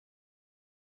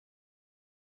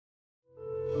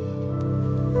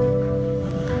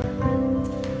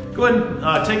Go ahead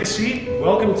and take a seat.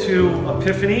 Welcome to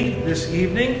Epiphany this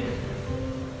evening.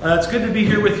 It's good to be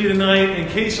here with you tonight. In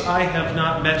case I have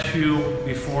not met you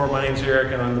before, my name's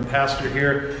Eric and I'm the pastor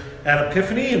here at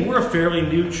Epiphany, and we're a fairly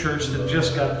new church that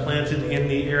just got planted in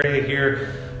the area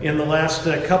here in the last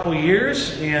couple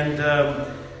years, and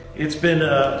it's been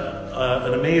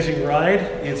an amazing ride.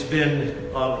 It's been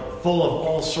full of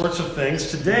all sorts of things.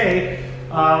 Today,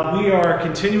 we are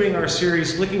continuing our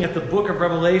series looking at the book of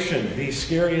Revelation, the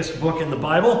scariest book in the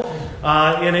Bible.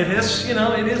 And it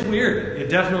is weird. It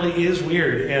definitely is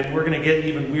weird. And we're going to get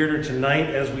even weirder tonight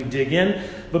as we dig in.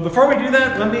 But before we do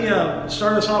that, let me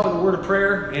start us off with a word of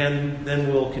prayer, and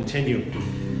then we'll continue.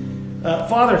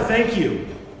 Father, thank you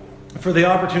for the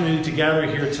opportunity to gather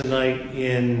here tonight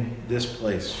in this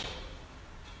place.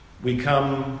 We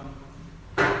come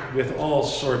with all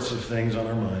sorts of things on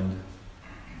our mind.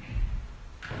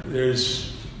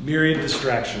 There's myriad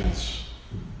distractions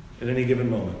at any given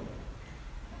moment,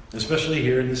 especially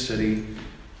here in the city.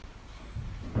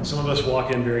 Some of us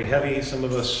walk in very heavy. Some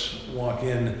of us walk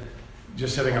in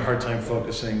just having a hard time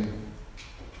focusing.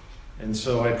 And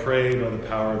so I pray by the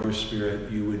power of your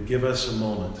Spirit, you would give us a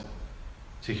moment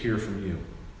to hear from you.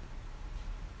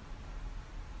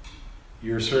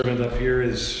 Your servant up here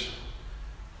is,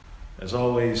 as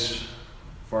always,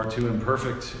 far too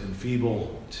imperfect and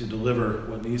feeble to deliver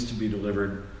what needs to be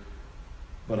delivered,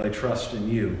 but I trust in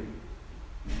you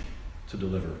to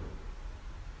deliver.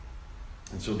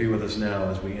 And so be with us now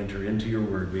as we enter into your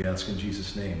word. We ask in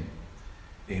Jesus' name.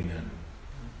 Amen.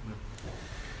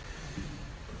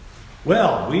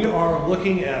 Well, we are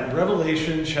looking at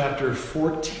Revelation chapter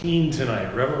 14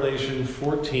 tonight. Revelation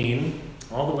 14,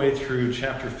 all the way through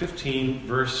chapter 15,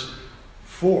 verse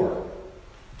 4.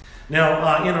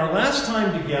 Now, in our last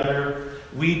time together,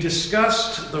 we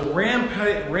discussed the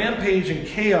rampage and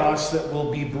chaos that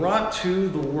will be brought to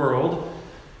the world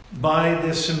by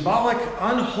the symbolic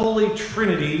unholy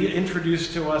trinity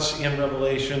introduced to us in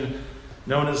Revelation,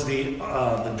 known as the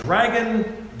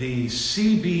dragon, the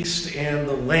sea beast, and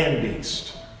the land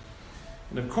beast.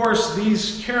 And of course,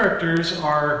 these characters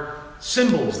are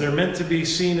symbols. They're meant to be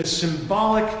seen as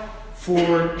symbolic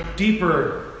for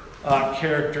deeper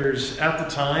characters at the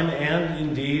time, and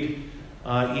indeed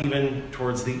even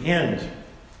towards the end.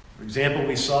 For example,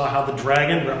 we saw how the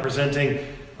dragon, representing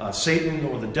Satan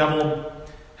or the devil,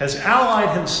 has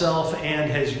allied himself and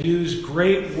has used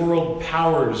great world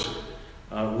powers.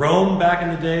 Rome back in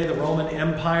the day, the Roman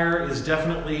Empire, is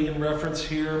definitely in reference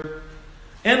here.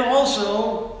 And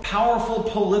also powerful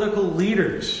political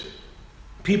leaders.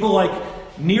 People like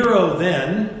Nero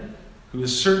then, who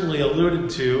is certainly alluded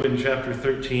to in chapter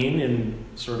 13 in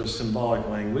sort of symbolic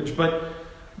language, but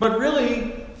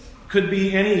really could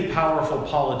be any powerful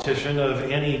politician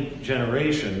of any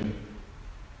generation.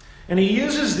 And he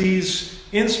uses these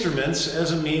instruments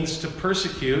as a means to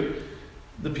persecute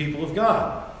the people of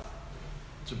God,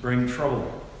 to bring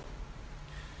trouble.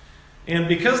 And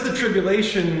because the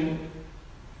tribulation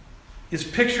is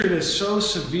pictured as so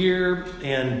severe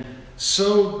and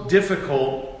so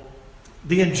difficult,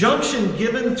 the injunction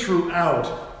given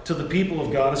throughout to the people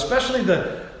of God, especially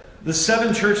the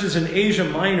 7 churches in Asia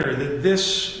Minor that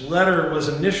this letter was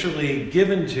initially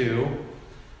given to,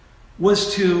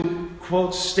 was to,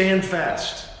 quote, stand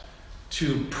fast,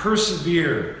 to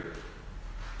persevere,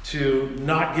 to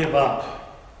not give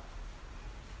up,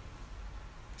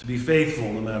 to be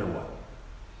faithful no matter what.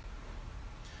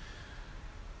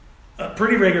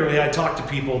 Pretty regularly I talk to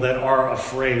people that are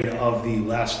afraid of the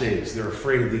last days. They're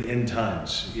afraid of the end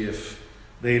times. If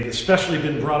they've especially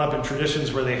been brought up in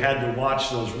traditions where they had to watch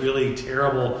those really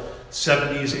terrible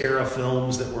 70s era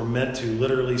films that were meant to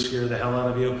literally scare the hell out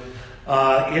of you,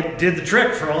 it did the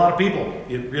trick for a lot of people.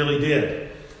 It really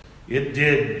did. It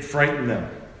did frighten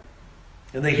them.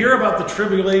 And they hear about the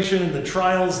tribulation and the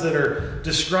trials that are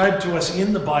described to us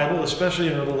in the Bible, especially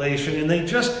in Revelation, and they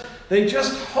just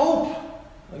hope,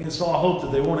 against all hope,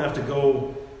 that they won't have to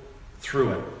go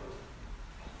through it.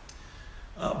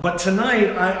 But tonight,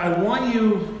 I want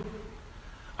you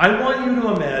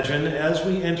to imagine, as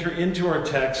we enter into our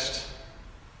text,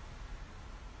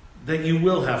 that you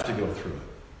will have to go through it.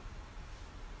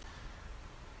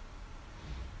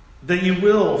 That you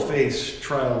will face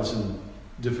trials and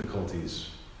difficulties.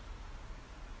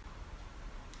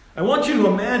 I want you to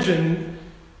imagine,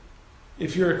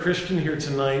 if you're a Christian here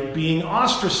tonight, being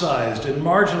ostracized and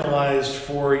marginalized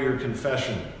for your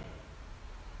confession.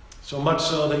 So much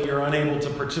so that you're unable to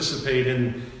participate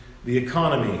in the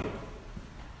economy,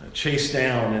 chased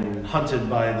down and hunted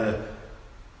by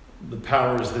the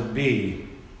powers that be.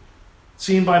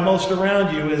 Seen by most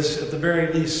around you as, at the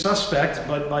very least, suspect,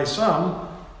 but by some,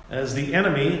 as the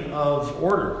enemy of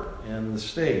order. and the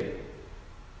state.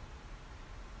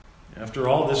 After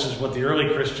all, this is what the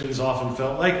early Christians often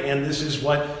felt like, and this is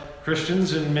what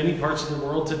Christians in many parts of the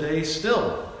world today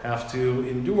still have to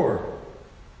endure.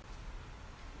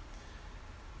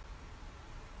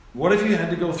 What if you had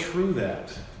to go through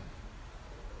that?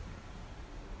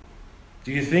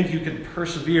 Do you think you could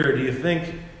persevere? Do you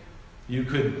think you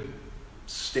could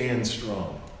stand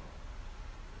strong?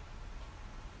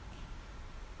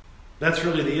 That's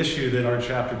really the issue that our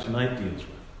chapter tonight deals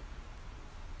with.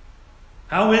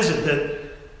 How is it that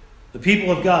the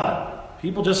people of God,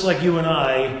 people just like you and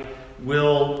I,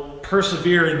 will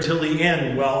persevere until the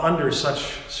end while under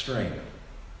such strain?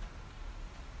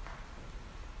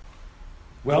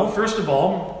 Well, first of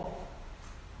all,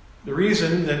 the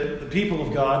reason that the people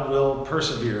of God will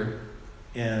persevere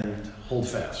and hold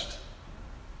fast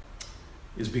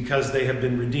is because they have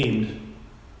been redeemed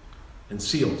and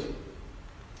sealed.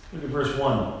 Look at verse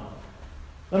 1.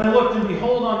 Then I looked, and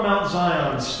behold, on Mount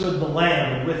Zion stood the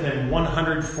Lamb, and with him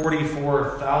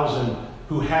 144,000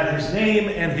 who had his name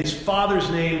and his Father's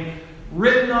name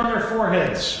written on their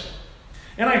foreheads.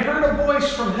 And I heard a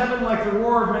voice from heaven like the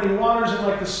roar of many waters and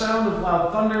like the sound of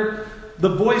loud thunder.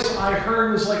 The voice I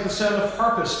heard was like the sound of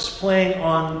harpists playing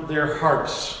on their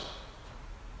harps.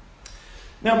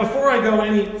 Now, before I go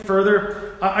any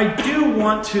further, I do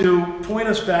want to point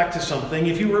us back to something.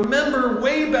 If you remember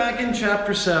way back in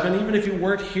chapter 7, even if you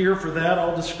weren't here for that,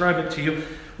 I'll describe it to you.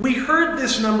 We heard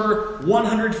this number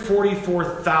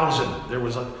 144,000. There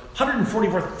was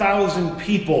 144,000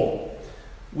 people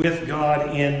with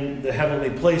God in the heavenly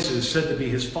places, said to be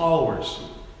his followers.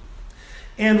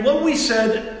 And what we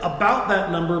said about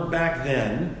that number back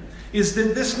then is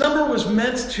that this number was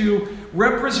meant to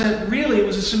represent, really, it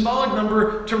was a symbolic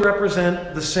number to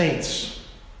represent the saints.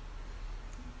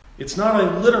 It's not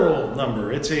a literal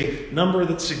number. It's a number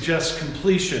that suggests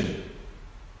completion.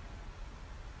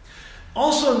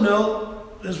 Also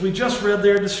note, as we just read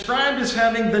there, described as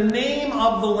having the name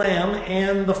of the Lamb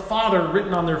and the Father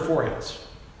written on their foreheads.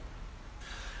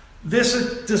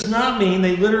 This does not mean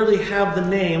they literally have the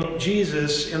name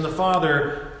Jesus and the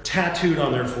Father tattooed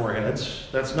on their foreheads.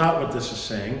 That's not what this is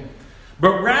saying.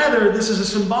 But rather, this is a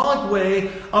symbolic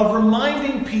way of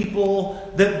reminding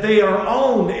people that they are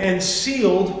owned and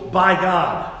sealed by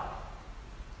God.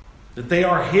 That they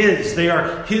are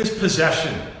His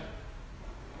possession.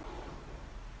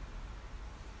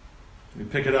 We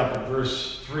pick it up at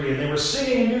verse 3. And they were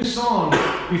singing a new song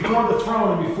before the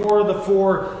throne and before the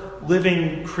four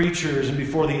living creatures and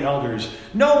before the elders.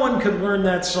 No one could learn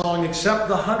that song except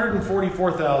the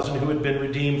 144,000 who had been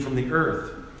redeemed from the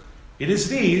earth. It is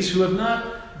these who have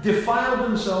not defiled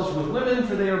themselves with women,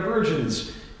 for they are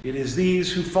virgins. It is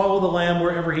these who follow the Lamb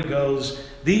wherever he goes.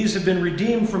 These have been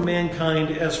redeemed from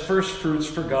mankind as first fruits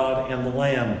for God and the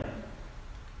Lamb.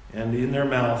 And in their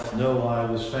mouth no lie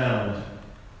was found,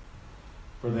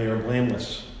 for they are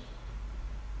blameless.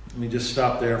 Let me just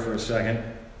stop there for a second.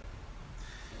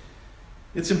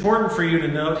 It's important for you to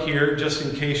note here, just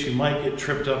in case you might get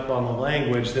tripped up on the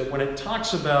language, that when it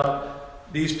talks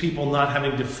about these people not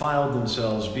having defiled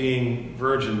themselves, being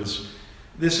virgins,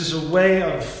 this is a way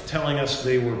of telling us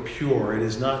they were pure. It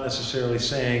is not necessarily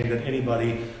saying that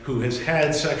anybody who has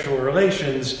had sexual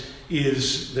relations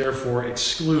is therefore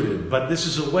excluded. But this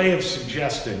is a way of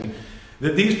suggesting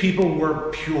that these people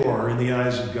were pure in the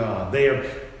eyes of God. They've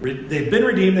been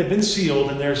redeemed, they've been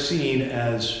sealed, and they're seen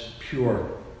as pure.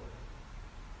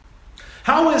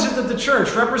 How is it that the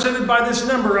church, represented by this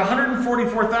number,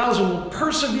 144,000, will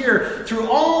persevere through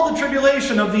all the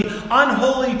tribulation of the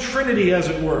unholy Trinity, as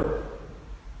it were?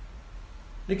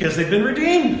 Because they've been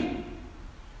redeemed.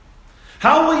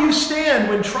 How will you stand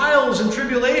when trials and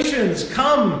tribulations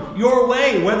come your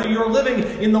way, whether you're living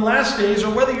in the last days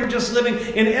or whether you're just living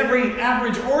in every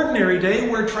average ordinary day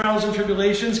where trials and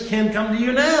tribulations can come to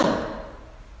you now?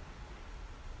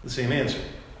 The same answer.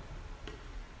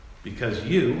 Because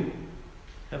you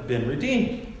have been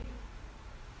redeemed.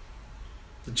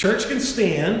 The church can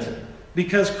stand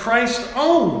because Christ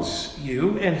owns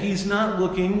you and he's not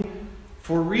looking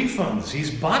for refunds. He's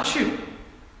bought you.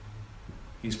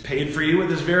 He's paid for you with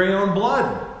his very own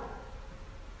blood.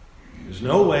 There's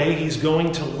no way he's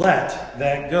going to let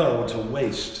that go to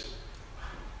waste.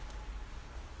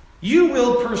 You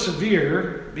will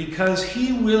persevere because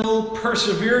he will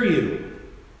persevere you.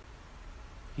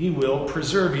 He will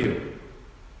preserve you.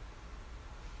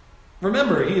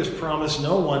 Remember, he has promised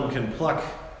no one can pluck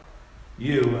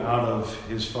you out of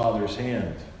his Father's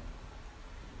hand.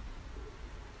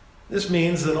 This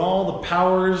means that all the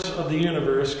powers of the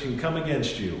universe can come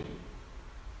against you,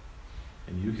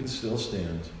 and you can still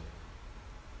stand.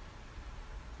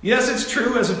 Yes, it's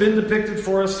true, as has been depicted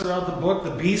for us throughout the book,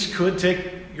 the beast could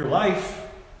take your life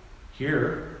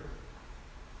here.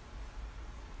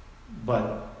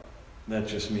 But that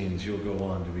just means you'll go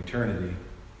on to eternity.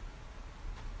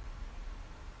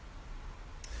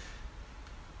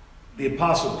 The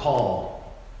Apostle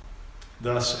Paul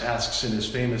thus asks in his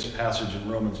famous passage in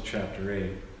Romans chapter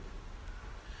 8,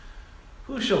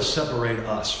 "Who shall separate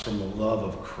us from the love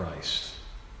of Christ?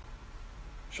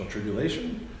 Shall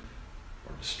tribulation,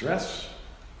 or distress,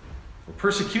 or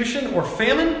persecution, or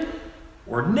famine,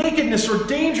 or nakedness, or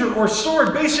danger, or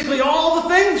sword?" Basically all the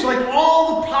things, like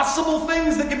all the possible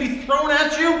things that can be thrown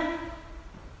at you.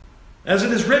 As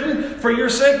it is written, "For your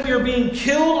sake we are being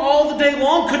killed all the day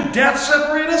long." Could death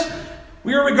separate us?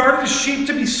 We are regarded as sheep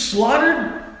to be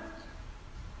slaughtered?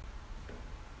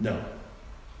 No.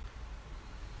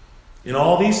 In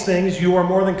all these things you are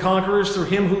more than conquerors through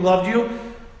him who loved you.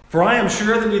 For I am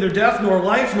sure that neither death, nor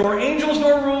life, nor angels,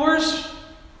 nor rulers,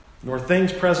 nor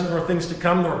things present, nor things to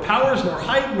come, nor powers, nor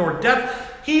height, nor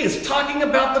depth. He is talking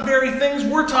about the very things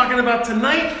we're talking about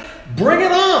tonight. Bring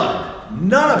it on.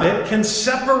 None of it can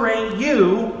separate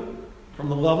you from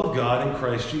the love of God in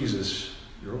Christ Jesus,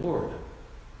 your Lord.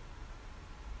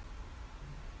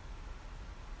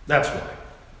 That's why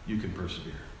you can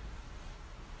persevere.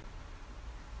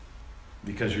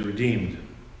 Because you're redeemed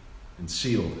and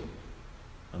sealed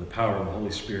by the power of the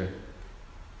Holy Spirit.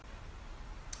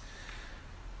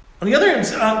 On the other hand,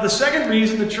 the second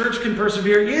reason the church can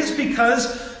persevere is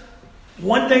because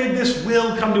one day this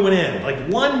will come to an end. Like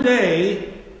one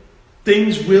day,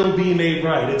 things will be made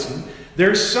right.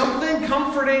 There's something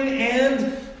comforting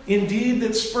and indeed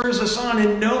that spurs us on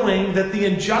in knowing that the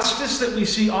injustice that we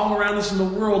see all around us in the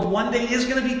world one day is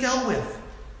going to be dealt with.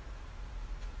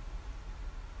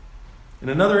 In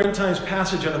another end times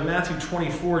passage out of Matthew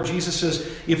 24, Jesus says,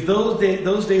 "If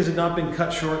those days had not been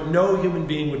cut short, no human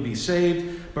being would be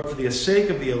saved, but for the sake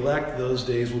of the elect, those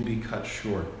days will be cut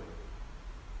short."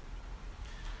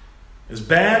 As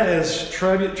bad as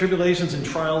tribulations and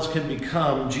trials can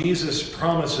become, Jesus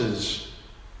promises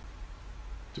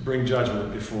to bring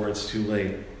judgment before it's too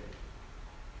late.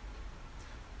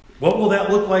 What will that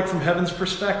look like from heaven's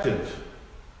perspective?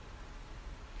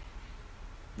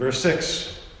 Verse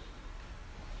 6.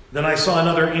 "Then I saw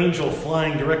another angel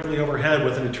flying directly overhead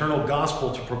with an eternal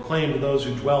gospel to proclaim to those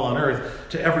who dwell on earth,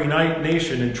 to every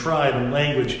nation and tribe and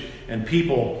language and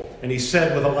people. And he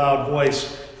said with a loud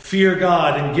voice, 'Fear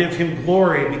God and give him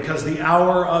glory, because the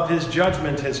hour of his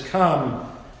judgment has come,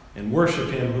 and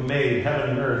worship him who made heaven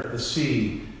and earth, the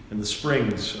sea, and the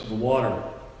springs of the water.'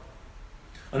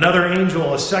 Another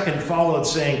angel, a second, followed,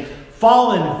 saying,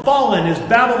 'Fallen, fallen is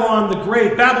Babylon the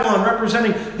Great,'" Babylon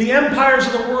representing the empires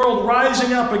of the world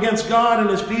rising up against God and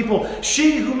his people,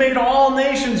 "she who made all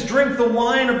nations drink the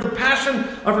wine of the passion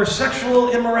of her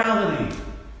sexual immorality."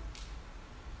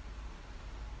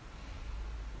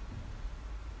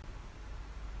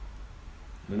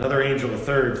 And another angel, a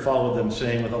third, followed them,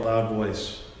 saying with a loud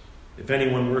voice, "If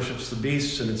anyone worships the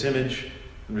beast and its image,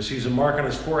 and receives a mark on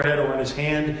his forehead or on his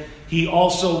hand, he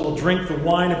also will drink the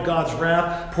wine of God's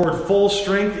wrath, poured full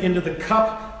strength into the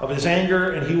cup of his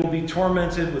anger, and he will be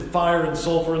tormented with fire and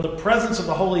sulfur in the presence of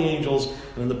the holy angels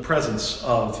and in the presence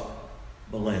of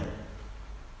the Lamb."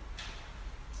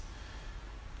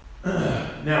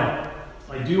 Now,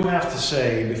 I do have to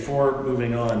say, before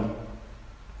moving on,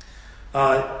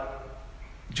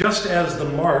 just as the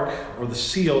mark or the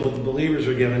seal that the believers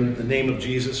are given, the name of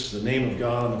Jesus, the name of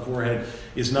God on the forehead,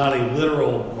 is not a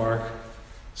literal mark,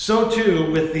 so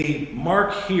too with the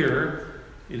mark here,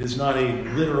 it is not a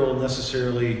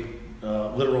necessarily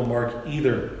literal mark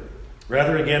either.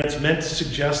 Rather, again, it's meant to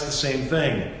suggest the same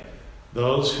thing.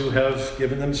 Those who have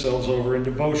given themselves over in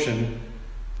devotion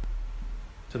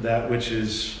to that which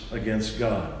is against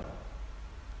God.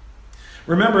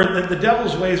 Remember that the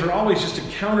devil's ways are always just a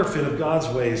counterfeit of God's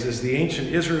ways, as the ancient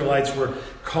Israelites were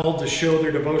called to show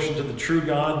their devotion to the true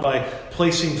God by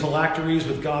placing phylacteries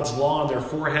with God's law on their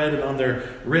forehead and on their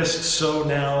wrists. So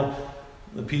now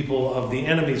the people of the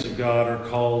enemies of God are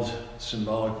called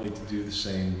symbolically to do the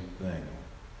same thing.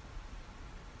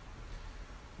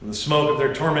 When the smoke of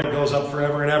their torment goes up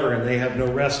forever and ever, and they have no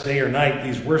rest day or night,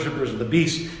 these worshippers of the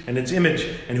beast and its image,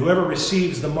 and whoever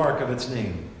receives the mark of its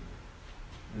name.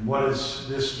 And what does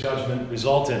this judgment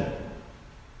result in?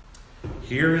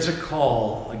 Here is a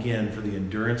call, again, for the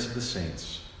endurance of the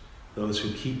saints, those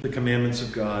who keep the commandments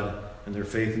of God and their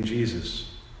faith in Jesus.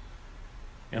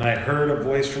 "And I heard a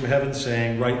voice from heaven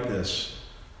saying, 'Write this,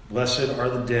 blessed are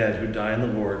the dead who die in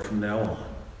the Lord from now on.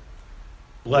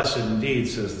 Blessed indeed,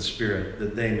 says the Spirit,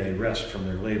 that they may rest from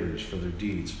their labors, for their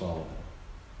deeds follow them.'"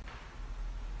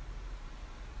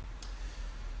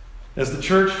 As the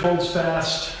church holds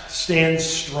fast, stands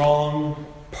strong,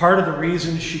 part of the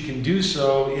reason she can do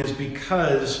so is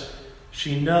because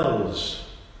she knows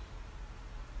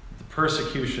the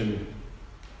persecution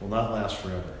will not last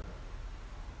forever.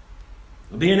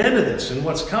 There'll be an end to this, and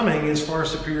what's coming is far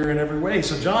superior in every way.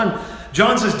 So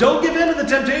John says, don't give in to the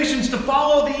temptations to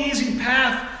follow the easy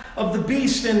path of the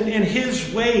beast and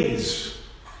his ways.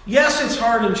 Yes, it's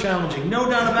hard and challenging, no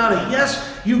doubt about it.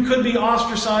 Yes, you could be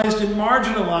ostracized and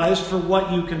marginalized for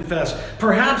what you confess.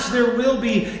 Perhaps there will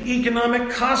be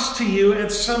economic cost to you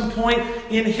at some point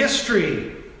in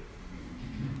history.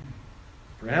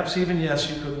 Perhaps even, yes,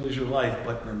 you could lose your life,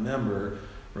 but remember,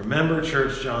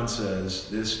 church, John says,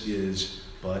 this is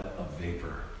but a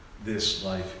vapor. This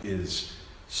life is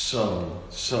so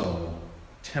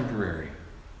temporary.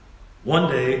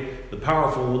 One day, the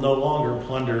powerful will no longer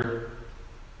plunder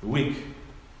the weak.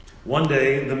 One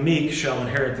day, the meek shall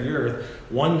inherit the earth.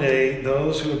 One day,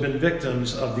 those who have been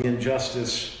victims of the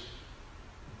injustice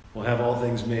will have all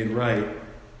things made right.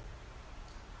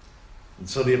 And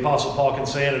so the Apostle Paul can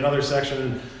say in another section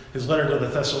in his letter to the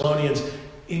Thessalonians,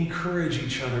 encourage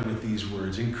each other with these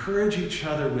words. Encourage each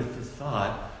other with the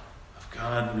thought of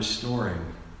God restoring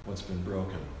what's been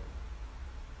broken.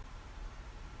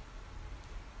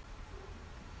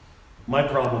 My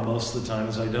problem most of the time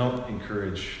is I don't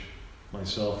encourage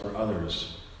myself or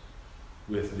others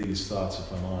with these thoughts, if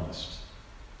I'm honest.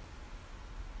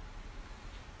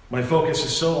 My focus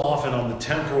is so often on the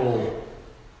temporal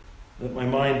that my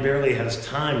mind barely has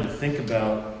time to think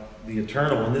about the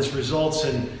eternal, and this results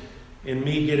in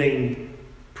me getting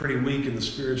pretty weak in the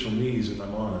spiritual knees, if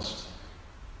I'm honest.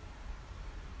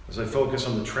 As I focus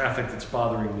on the traffic that's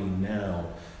bothering me now,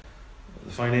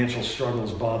 the financial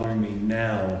struggles bothering me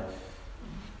now,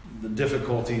 the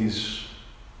difficulties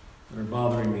that are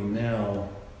bothering me now,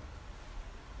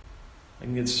 I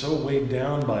can get so weighed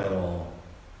down by it all,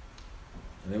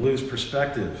 and I lose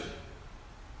perspective,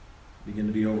 begin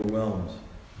to be overwhelmed,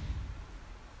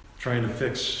 trying to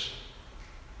fix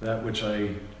that which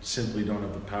I simply don't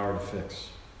have the power to fix.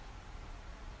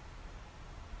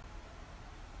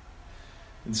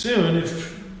 And soon,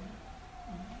 if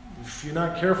you're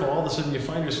not careful, all of a sudden you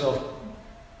find yourself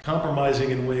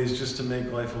compromising in ways just to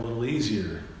make life a little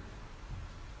easier.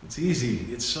 It's easy.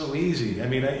 It's so easy. I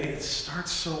mean, it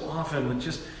starts so often with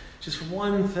just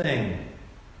one thing.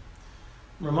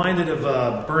 I'm reminded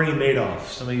of Bernie Madoff.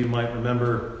 Some of you might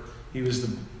remember he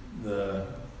was the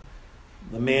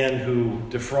man who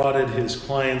defrauded his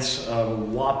clients of a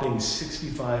whopping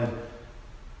 $65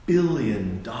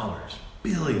 billion.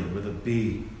 Billion with a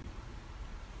B.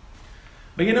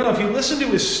 But you know, if you listen to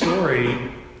his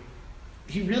story,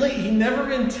 he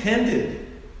never intended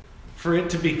for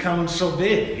it to become so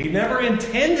big. He never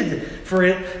intended for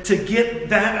it to get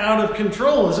that out of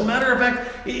control. As a matter of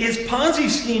fact, his Ponzi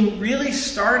scheme really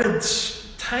started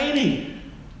tiny.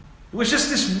 It was just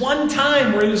this one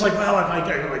time where he was like, well, if I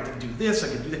could do this, I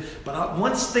could do that. But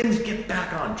once things get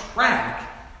back on track,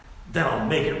 then I'll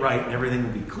make it right and everything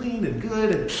will be clean and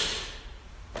good.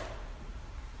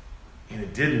 And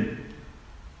it didn't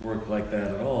work like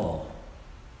that at all.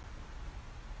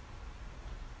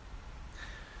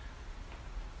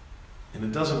 And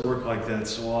it doesn't work like that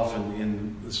so often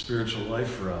in the spiritual life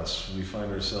for us. We find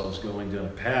ourselves going down a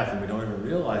path and we don't even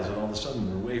realize it. All of a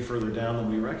sudden we're way further down than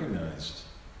we recognized.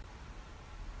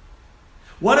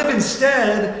 What if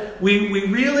instead we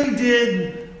really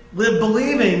did live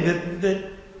believing that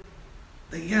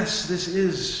yes, this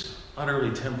is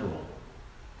utterly temporal.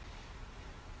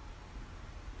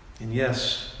 And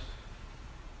yes,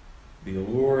 the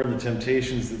allure and the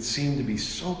temptations that seem to be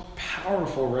so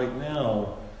powerful right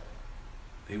now,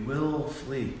 they will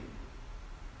flee.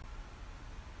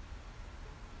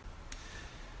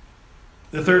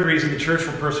 The third reason the church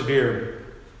will persevere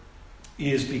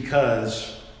is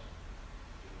because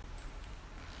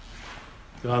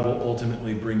God will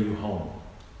ultimately bring you home.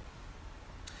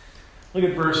 Look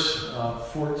at verse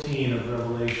 14 of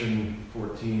Revelation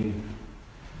 14.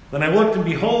 Then I looked, and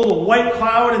behold, a white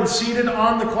cloud, and seated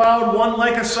on the cloud, one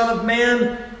like a son of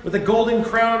man, with a golden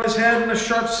crown on his head and a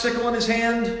sharp sickle in his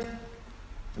hand.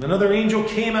 And another angel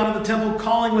came out of the temple,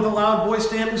 calling with a loud voice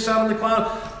to him who sat on the cloud,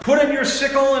 put in your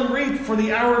sickle and reap, for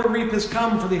the hour to reap has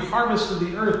come, for the harvest of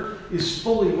the earth is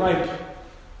fully ripe.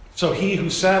 So he who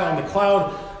sat on the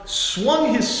cloud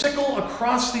swung his sickle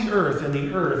across the earth, and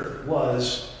the earth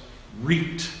was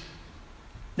reaped.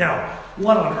 Now,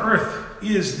 what on earth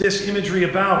is this imagery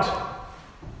about?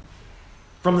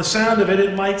 From the sound of it,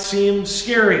 it might seem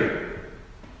scary.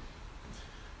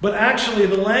 But actually,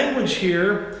 the language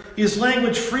here is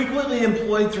language frequently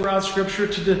employed throughout Scripture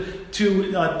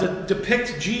to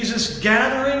depict Jesus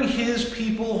gathering his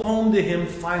people home to him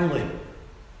finally.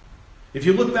 If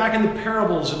you look back in the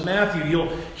parables of Matthew,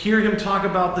 you'll hear him talk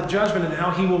about the judgment and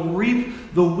how he will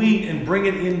reap the wheat and bring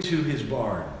it into his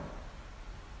barn.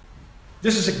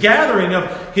 This is a gathering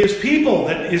of his people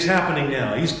that is happening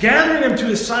now. He's gathering them to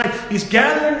his side. He's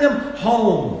gathering them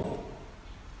home.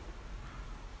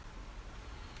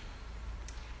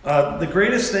 The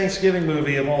greatest Thanksgiving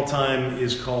movie of all time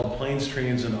is called Planes,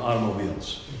 Trains, and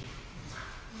Automobiles.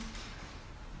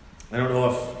 I don't know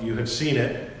if you have seen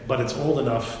it, but it's old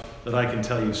enough that I can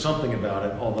tell you something about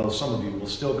it, although some of you will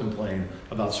still complain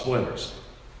about spoilers.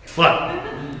 But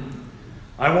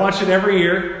I watch it every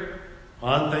year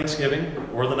on Thanksgiving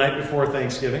or the night before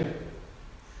Thanksgiving.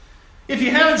 If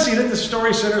you haven't seen it, the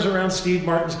story centers around Steve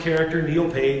Martin's character, Neil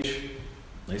Page.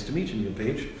 Nice to meet you, Neil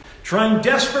Page. Trying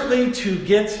desperately to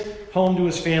get home to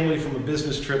his family from a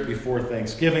business trip before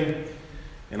Thanksgiving.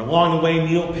 And along the way,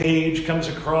 Neil Page comes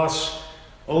across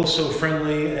oh so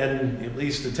friendly and at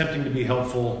least attempting to be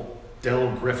helpful,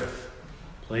 Del Griffith,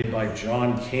 played by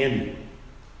John Candy.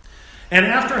 And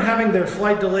after having their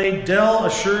flight delayed, Del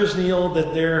assures Neil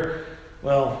that they're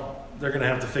going to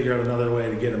have to figure out another way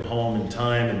to get him home in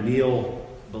time, and Neil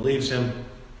believes him.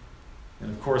 And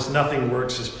of course, nothing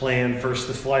works as planned. First,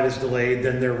 the flight is delayed,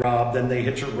 then they're robbed, then they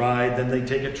hitch a ride, then they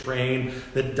take a train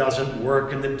that doesn't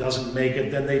work and that doesn't make it,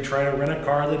 then they try to rent a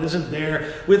car that isn't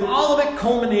there, with all of it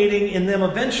culminating in them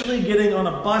eventually getting on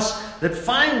a bus that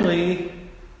finally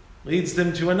leads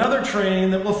them to another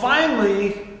train that will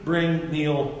finally bring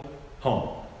Neil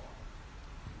home.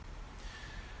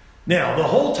 Now, the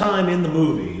whole time in the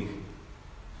movie,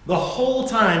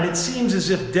 it seems as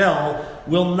if Del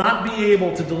will not be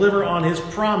able to deliver on his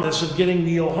promise of getting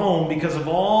Neil home because of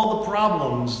all the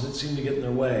problems that seem to get in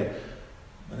their way.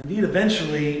 But indeed,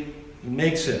 eventually, he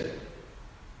makes it.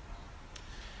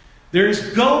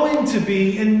 There's going to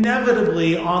be,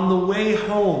 inevitably, on the way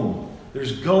home,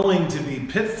 there's going to be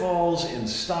pitfalls and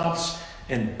stops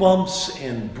and bumps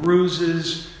and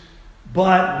bruises,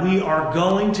 but we are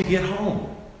going to get home.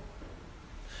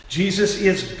 Jesus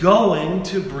is going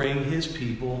to bring his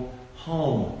people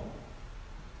home.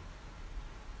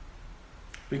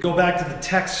 We go back to the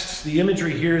text. The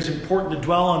imagery here is important to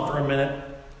dwell on for a minute.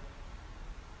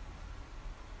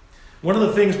 One of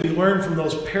the things we learn from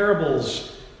those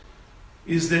parables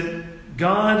is that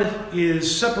God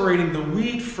is separating the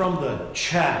wheat from the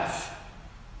chaff.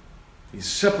 He's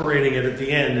separating it at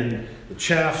the end, and the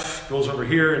chaff goes over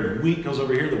here, and the wheat goes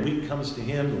over here. The wheat comes to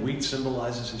him. The wheat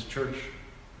symbolizes his church.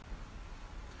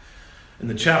 And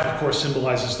the chaff, of course,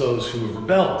 symbolizes those who have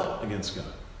rebelled against God.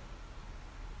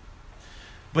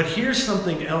 But here's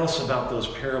something else about those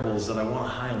parables that I want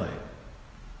to highlight.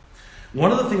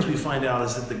 One of the things we find out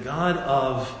is that the God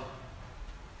of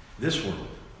this world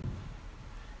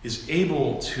is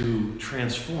able to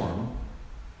transform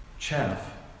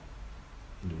chaff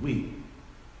into wheat.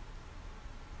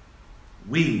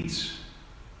 Weeds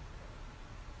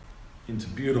into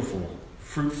beautiful,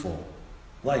 fruitful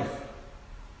life.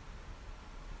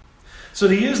 So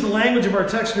to use the language of our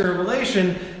text in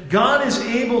Revelation, God is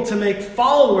able to make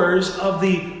followers of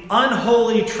the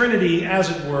unholy Trinity, as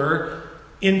it were,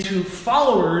 into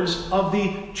followers of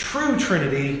the true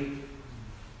Trinity.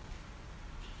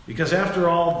 Because after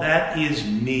all, that is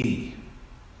me.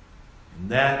 And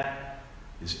that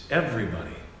is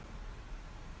everybody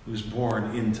who's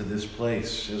born into this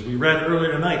place. As we read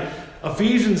earlier tonight,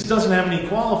 Ephesians doesn't have any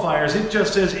qualifiers. It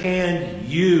just says, and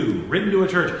you, written to a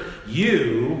church,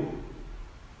 you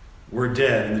were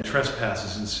dead in the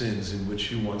trespasses and sins in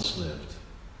which you once lived.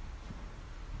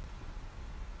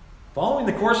 Following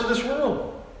the course of this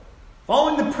world.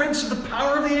 Following the prince of the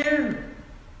power of the air.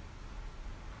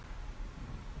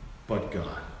 But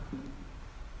God,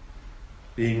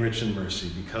 being rich in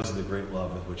mercy because of the great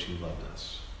love with which he loved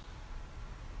us,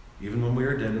 even when we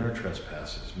were dead in our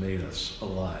trespasses, made us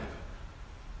alive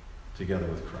together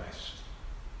with Christ.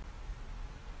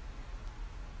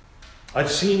 I've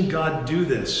seen God do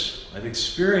this. I've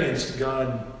experienced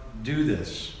God do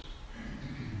this.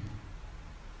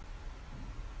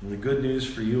 And the good news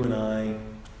for you and I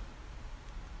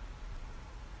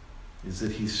is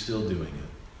that he's still doing it.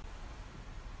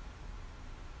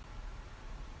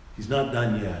 He's not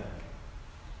done yet.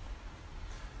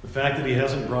 The fact that he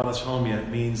hasn't brought us home yet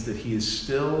means that he is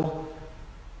still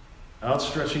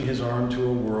outstretching his arm to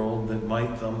a world that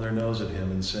might thumb their nose at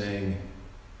him and saying,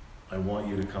 I want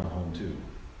you to come home too.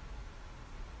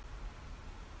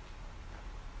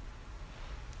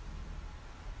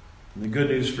 And the good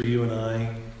news for you and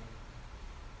I,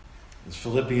 as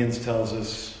Philippians tells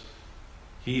us,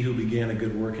 He who began a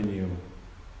good work in you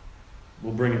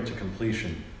will bring it to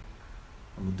completion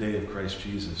on the day of Christ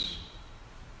Jesus.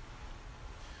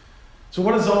 So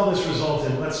what does all this result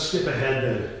in? Let's skip ahead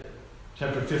to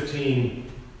chapter 15,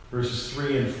 verses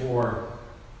 3 and 4.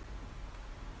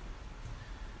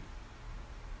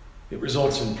 It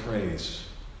results in praise.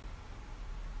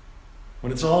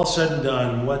 When it's all said and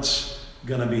done, what's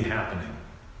going to be happening?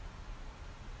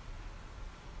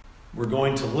 We're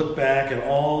going to look back at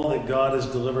all that God has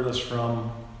delivered us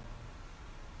from,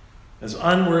 as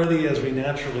unworthy as we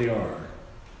naturally are,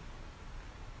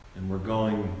 and we're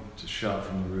going to shout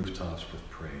from the rooftops with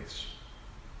praise.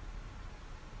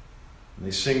 And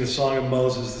they sing the song of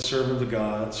Moses, the servant of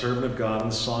God,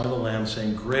 and the song of the Lamb,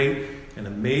 saying, "Great and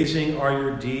amazing are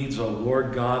your deeds, O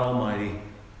Lord God Almighty.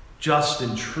 Just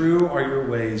and true are your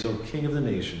ways, O King of the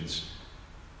nations.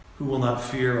 Who will not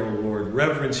fear, O Lord,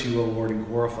 reverence you, O Lord, and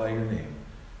glorify your name?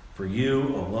 For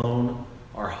you alone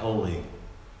are holy.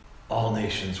 All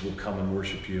nations will come and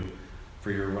worship you,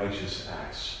 for your righteous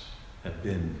acts have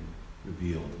been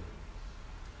revealed."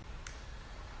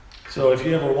 So if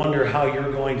you ever wonder how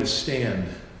you're going to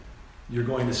stand, you're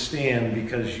going to stand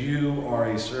because you are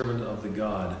a servant of the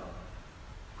God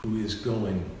who is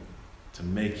going to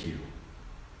make you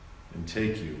and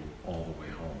take you all the way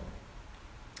home.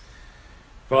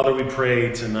 Father, we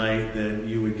pray tonight that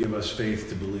you would give us faith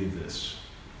to believe this,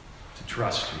 to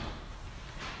trust you.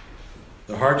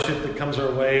 The hardship that comes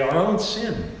our way, our own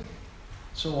sin,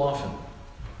 so often,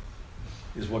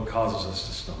 is what causes us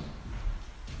to stumble.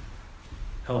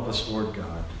 Help us, Lord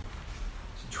God,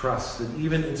 to trust that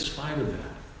even in spite of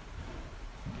that,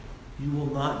 you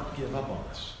will not give up on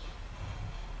us.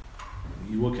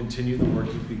 You will continue the work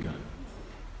you've begun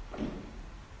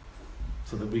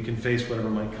so that we can face whatever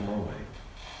might come our way.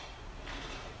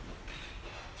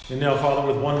 And now, Father,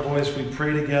 with one voice we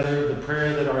pray together the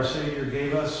prayer that our Savior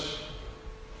gave us.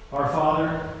 Our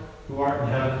Father, who art in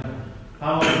heaven,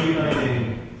 hallowed be thy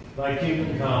name. Thy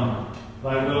kingdom come,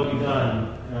 thy will be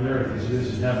done on earth as it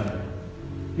is in heaven.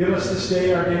 Give us this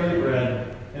day our daily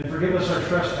bread, and forgive us our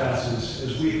trespasses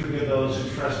as we forgive those who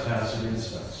trespass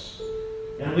against us.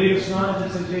 And lead us not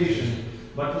into temptation,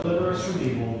 but deliver us from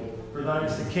evil. For thine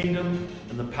is the kingdom,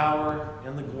 and the power,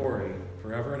 and the glory,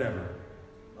 forever and ever.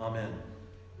 Amen.